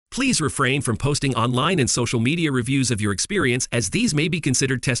Please refrain from posting online and social media reviews of your experience, as these may be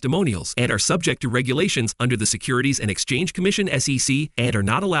considered testimonials and are subject to regulations under the Securities and Exchange Commission (SEC) and are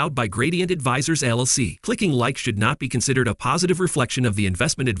not allowed by Gradient Advisors LLC. Clicking like should not be considered a positive reflection of the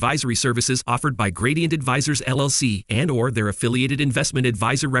investment advisory services offered by Gradient Advisors LLC and/or their affiliated investment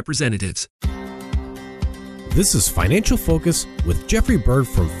advisor representatives. This is Financial Focus with Jeffrey Bird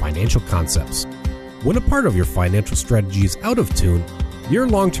from Financial Concepts. When a part of your financial strategy is out of tune, your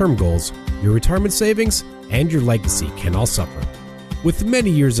long-term goals, your retirement savings, and your legacy can all suffer. With many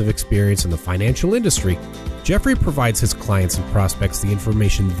years of experience in the financial industry, Jeffrey provides his clients and prospects the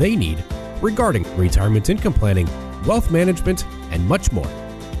information they need regarding retirement income planning, wealth management, and much more.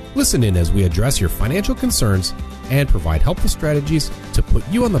 Listen in as we address your financial concerns and provide helpful strategies to put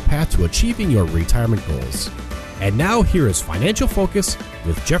you on the path to achieving your retirement goals. And now here is Financial Focus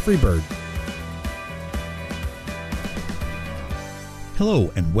with Jeffrey Bird.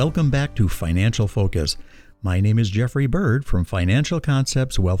 Hello and welcome back to Financial Focus. My name is Jeffrey Bird from Financial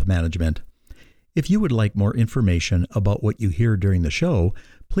Concepts Wealth Management. If you would like more information about what you hear during the show,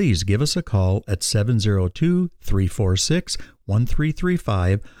 please give us a call at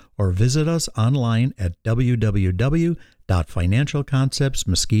 702-346-1335 or visit us online at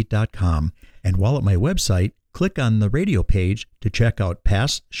www.financialconceptsmesquite.com. And while at my website, click on the radio page to check out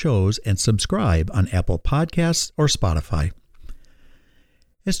past shows and subscribe on Apple Podcasts or Spotify.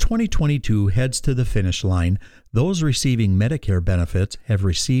 As 2022 heads to the finish line, those receiving Medicare benefits have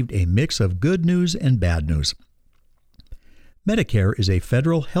received a mix of good news and bad news. Medicare is a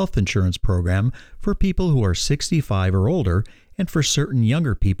federal health insurance program for people who are 65 or older and for certain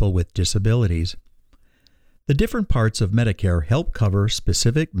younger people with disabilities. The different parts of Medicare help cover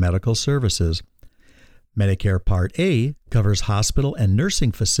specific medical services. Medicare Part A covers hospital and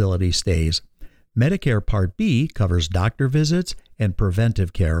nursing facility stays. Medicare Part B covers doctor visits and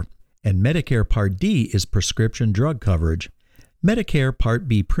preventive care, and Medicare Part D is prescription drug coverage. Medicare Part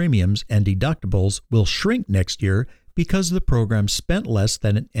B premiums and deductibles will shrink next year because the program spent less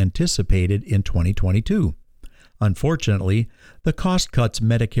than anticipated in 2022. Unfortunately, the cost cuts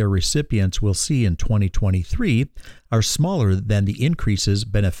Medicare recipients will see in 2023 are smaller than the increases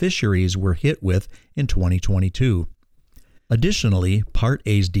beneficiaries were hit with in 2022. Additionally, Part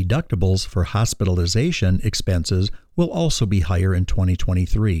A's deductibles for hospitalization expenses will also be higher in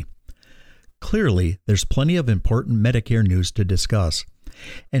 2023. Clearly, there's plenty of important Medicare news to discuss.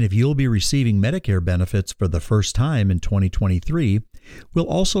 And if you'll be receiving Medicare benefits for the first time in 2023, we'll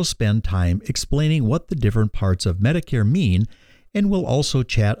also spend time explaining what the different parts of Medicare mean, and we'll also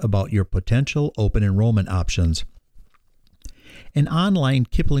chat about your potential open enrollment options. An online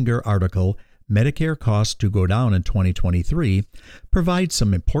Kiplinger article, Medicare Costs to Go Down in 2023, provides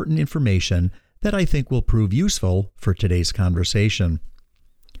some important information that I think will prove useful for today's conversation.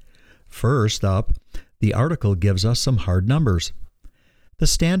 First up, the article gives us some hard numbers. The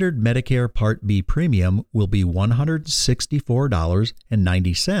standard Medicare Part B premium will be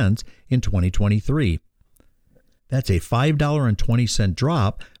 $164.90 in 2023. That's a $5.20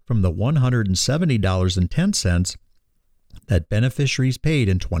 drop from the $170.10 that beneficiaries paid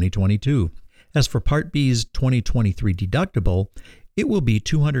in 2022. As for Part B's 2023 deductible, it will be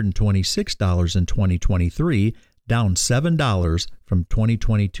 $226 in 2023, down $7 from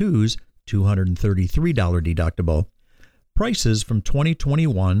 2022's $233 deductible. Prices from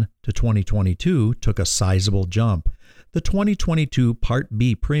 2021 to 2022 took a sizable jump. The 2022 Part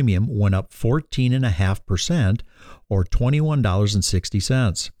B premium went up 14.5%, or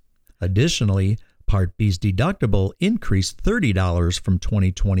 $21.60. Additionally, Part B's deductible increased $30 from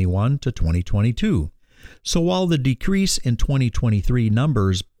 2021 to 2022. So while the decrease in 2023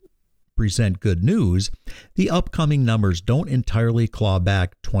 numbers present good news, the upcoming numbers don't entirely claw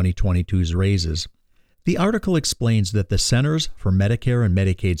back 2022's raises. The article explains that the Centers for Medicare and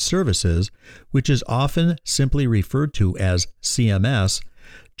Medicaid Services, which is often simply referred to as CMS,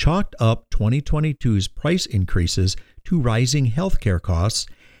 chalked up 2022's price increases to rising healthcare costs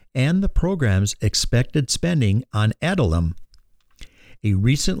and the program's expected spending on Aduhelm, a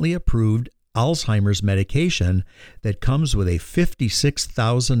recently approved Alzheimer's medication that comes with a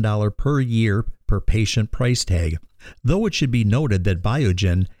 $56,000 per year per patient price tag. Though it should be noted that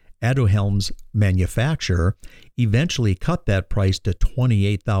Biogen, Aduhelm's manufacturer, eventually cut that price to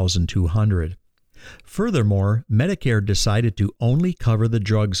 $28,200. Furthermore, Medicare decided to only cover the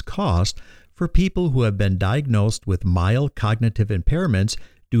drug's cost for people who have been diagnosed with mild cognitive impairments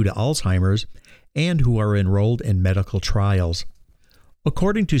due to Alzheimer's and who are enrolled in medical trials.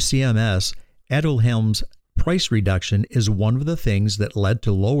 According to CMS, Aduhelm's price reduction is one of the things that led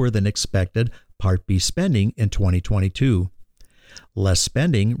to lower than expected Part B spending in 2022. Less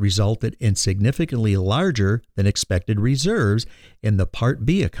spending resulted in significantly larger than expected reserves in the Part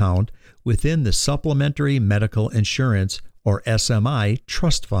B account within the Supplementary Medical Insurance, or SMI,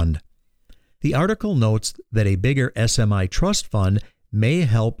 Trust Fund. The article notes that a bigger SMI Trust Fund may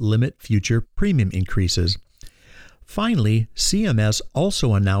help limit future premium increases. Finally, CMS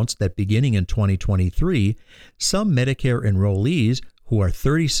also announced that beginning in 2023, some Medicare enrollees who are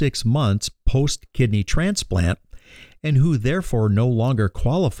 36 months post-kidney transplant and who therefore no longer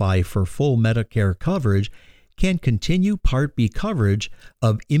qualify for full Medicare coverage can continue Part B coverage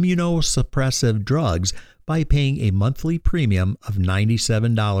of immunosuppressive drugs by paying a monthly premium of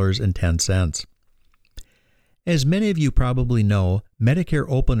 $97.10. As many of you probably know, Medicare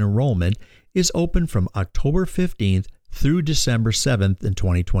open enrollment is open from October 15th through December 7th in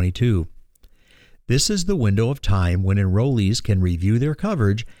 2022. This is the window of time when enrollees can review their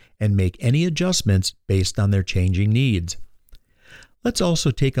coverage and make any adjustments based on their changing needs. Let's also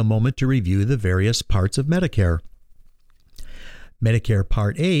take a moment to review the various parts of Medicare. Medicare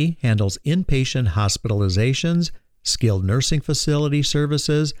Part A handles inpatient hospitalizations, skilled nursing facility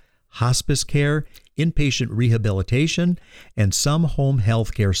services, hospice care, inpatient rehabilitation, and some home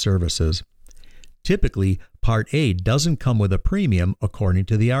health care services. Typically, Part A doesn't come with a premium according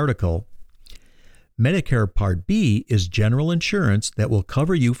to the article. Medicare Part B is general insurance that will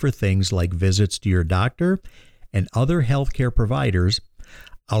cover you for things like visits to your doctor and other healthcare providers,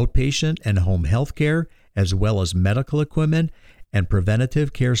 outpatient and home health care, as well as medical equipment and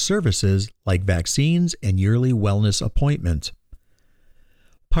preventative care services like vaccines and yearly wellness appointments.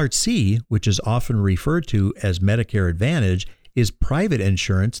 Part C, which is often referred to as Medicare Advantage, is private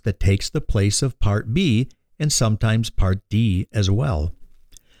insurance that takes the place of Part B and sometimes Part D as well.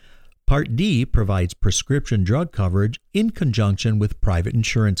 Part D provides prescription drug coverage in conjunction with private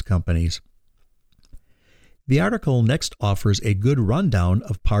insurance companies. The article next offers a good rundown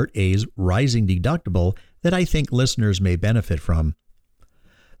of Part A's rising deductible that I think listeners may benefit from.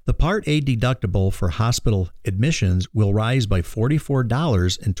 The Part A deductible for hospital admissions will rise by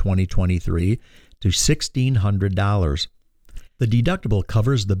 $44 in 2023 to $1,600. The deductible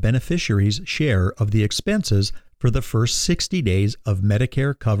covers the beneficiary's share of the expenses for the first 60 days of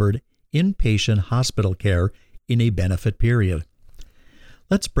Medicare-covered inpatient hospital care in a benefit period.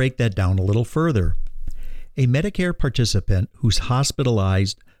 Let's break that down a little further. A Medicare participant who's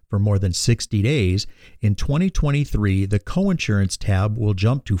hospitalized for more than 60 days, in 2023, the coinsurance tab will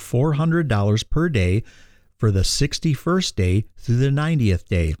jump to $400 per day for the 61st day through the 90th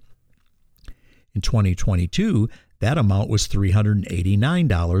day. In 2022, that amount was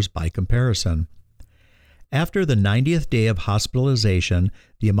 $389 by comparison. After the 90th day of hospitalization,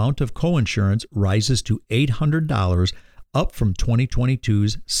 the amount of coinsurance rises to $800, up from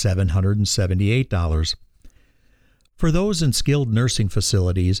 2022's $778. For those in skilled nursing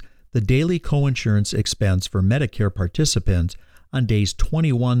facilities, the daily coinsurance expense for Medicare participants on days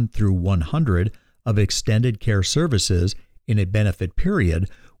 21 through 100 of extended care services in a benefit period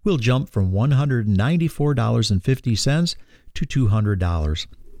will jump from $194.50 to $200.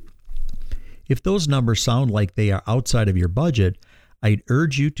 If those numbers sound like they are outside of your budget, I'd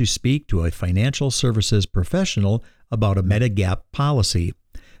urge you to speak to a financial services professional about a Medigap policy.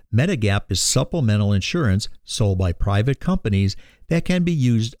 Medigap is supplemental insurance sold by private companies that can be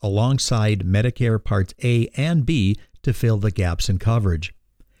used alongside Medicare Parts A and B to fill the gaps in coverage.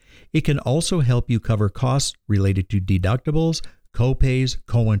 It can also help you cover costs related to deductibles, co-pays,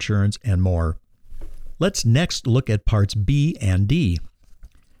 coinsurance, and more. Let's next look at Parts B and D.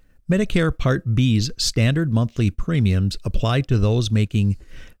 Medicare Part B's standard monthly premiums apply to those making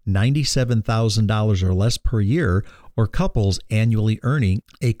 $97,000 or less per year, or couples annually earning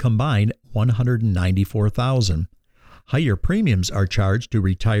a combined $194,000. Higher premiums are charged to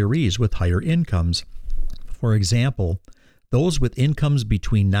retirees with higher incomes. For example, those with incomes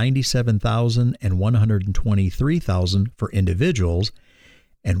between $97,000 and $123,000 for individuals,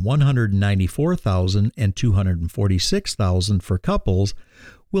 and $194,000 and $246,000 for couples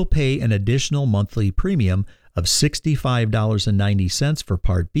will pay an additional monthly premium of $65.90 for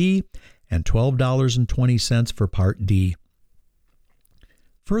Part B and $12.20 for Part D.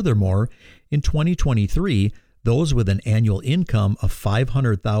 Furthermore, in 2023, those with an annual income of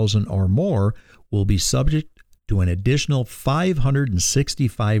 $500,000 or more will be subject to an additional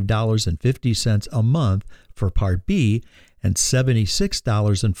 $565.50 a month for Part B and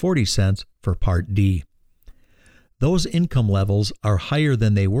 $76.40 for Part D. Those income levels are higher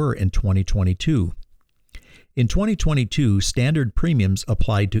than they were in 2022. In 2022, standard premiums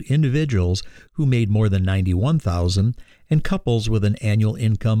applied to individuals who made more than $91,000 and couples with an annual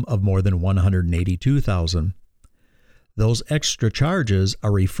income of more than $182,000. Those extra charges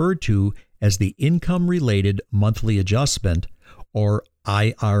are referred to as the Income-Related Monthly Adjustment, or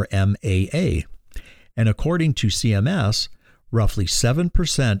IRMAA. And according to CMS, roughly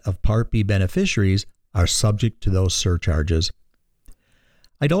 7% of Part B beneficiaries are subject to those surcharges.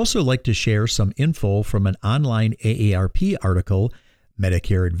 I'd also like to share some info from an online AARP article,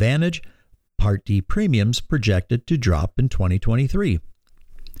 Medicare Advantage, Part D premiums projected to drop in 2023.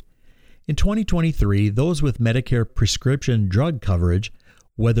 In 2023, those with Medicare prescription drug coverage,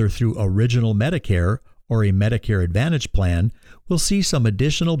 whether through Original Medicare or a Medicare Advantage plan, will see some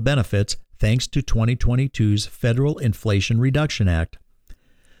additional benefits thanks to 2022's Federal Inflation Reduction Act.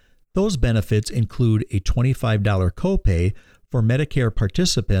 Those benefits include a $25 copay for Medicare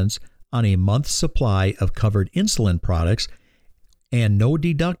participants on a month's supply of covered insulin products and no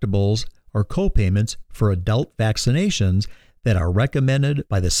deductibles or copayments for adult vaccinations that are recommended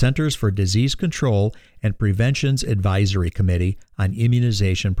by the Centers for Disease Control and Prevention's Advisory Committee on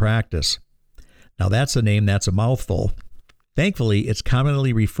Immunization Practice. Now that's a name that's a mouthful. Thankfully, it's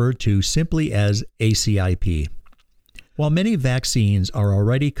commonly referred to simply as ACIP. While many vaccines are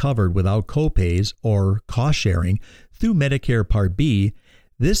already covered without copays or cost sharing through Medicare Part B,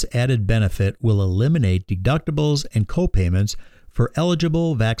 this added benefit will eliminate deductibles and copayments for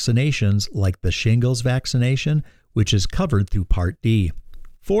eligible vaccinations like the shingles vaccination, which is covered through Part D.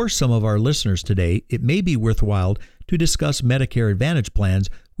 For some of our listeners today, it may be worthwhile to discuss Medicare Advantage plans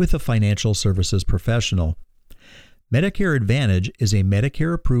with a financial services professional. Medicare Advantage is a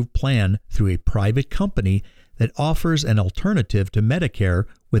Medicare-approved plan through a private company that offers an alternative to Medicare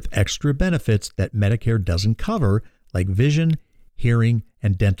with extra benefits that Medicare doesn't cover, like vision, hearing,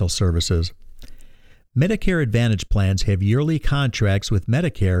 and dental services. Medicare Advantage plans have yearly contracts with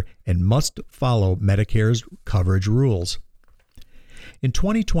Medicare and must follow Medicare's coverage rules. In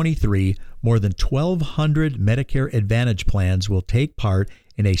 2023, more than 1,200 Medicare Advantage plans will take part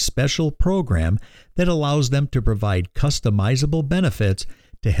in a special program that allows them to provide customizable benefits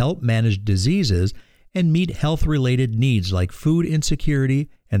to help manage diseases and meet health-related needs like food insecurity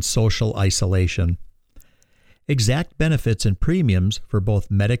and social isolation. Exact benefits and premiums for both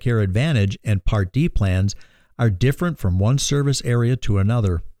Medicare Advantage and Part D plans are different from one service area to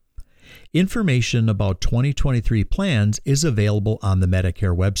another. Information about 2023 plans is available on the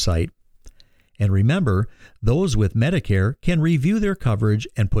Medicare website. And remember, those with Medicare can review their coverage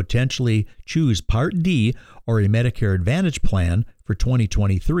and potentially choose Part D or a Medicare Advantage plan for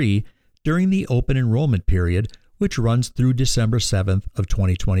 2023 during the open enrollment period, which runs through December 7th of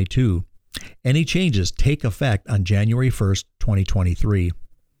 2022. Any changes take effect on January 1st, 2023.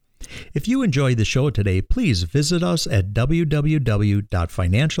 If you enjoyed the show today, please visit us at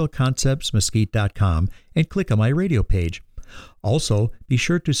www.financialconceptsmesquite.com and click on my radio page. Also, be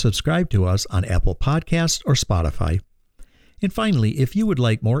sure to subscribe to us on Apple Podcasts or Spotify. And finally, if you would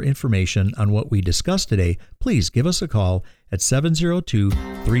like more information on what we discussed today, please give us a call at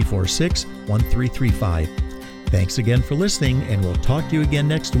 702-346-1335. Thanks again for listening, and we'll talk to you again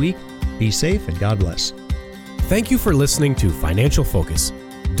next week. Be safe and God bless. Thank you for listening to Financial Focus.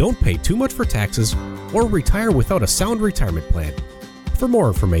 Don't pay too much for taxes or retire without a sound retirement plan. For more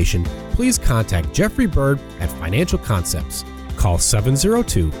information, please contact Jeffrey Bird at Financial Concepts. Call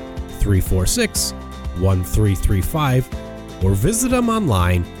 702-346-1335 or visit them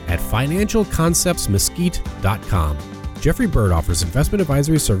online at financialconceptsmesquite.com. Jeffrey Bird offers investment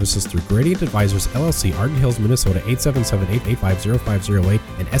advisory services through Gradient Advisors, LLC, Arden Hills, Minnesota, 877-885-0508,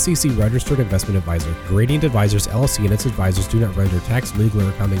 and SEC Registered Investment Advisor. Gradient Advisors, LLC, and its advisors do not render tax, legal,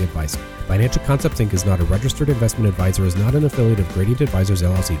 or accounting advice. Financial Concepts, Inc. is not a registered investment advisor, is not an affiliate of Gradient Advisors,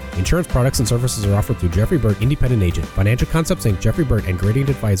 LLC. Insurance products and services are offered through Jeffrey Bird, independent agent. Financial Concepts, Inc., Jeffrey Bird, and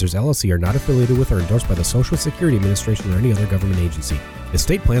Gradient Advisors, LLC are not affiliated with or endorsed by the Social Security Administration or any other government agency.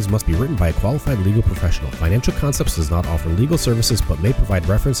 Estate plans must be written by a qualified legal professional. Financial Concepts does not offer legal services but may provide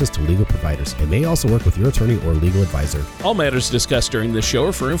references to legal providers. It may also work with your attorney or legal advisor. All matters discussed during this show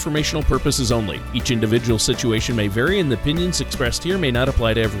are for informational purposes only. Each individual situation may vary, and the opinions expressed here may not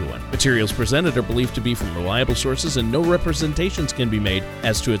apply to everyone. Materials presented are believed to be from reliable sources, and no representations can be made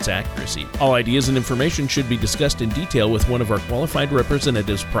as to its accuracy. All ideas and information should be discussed in detail with one of our qualified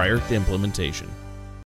representatives prior to implementation.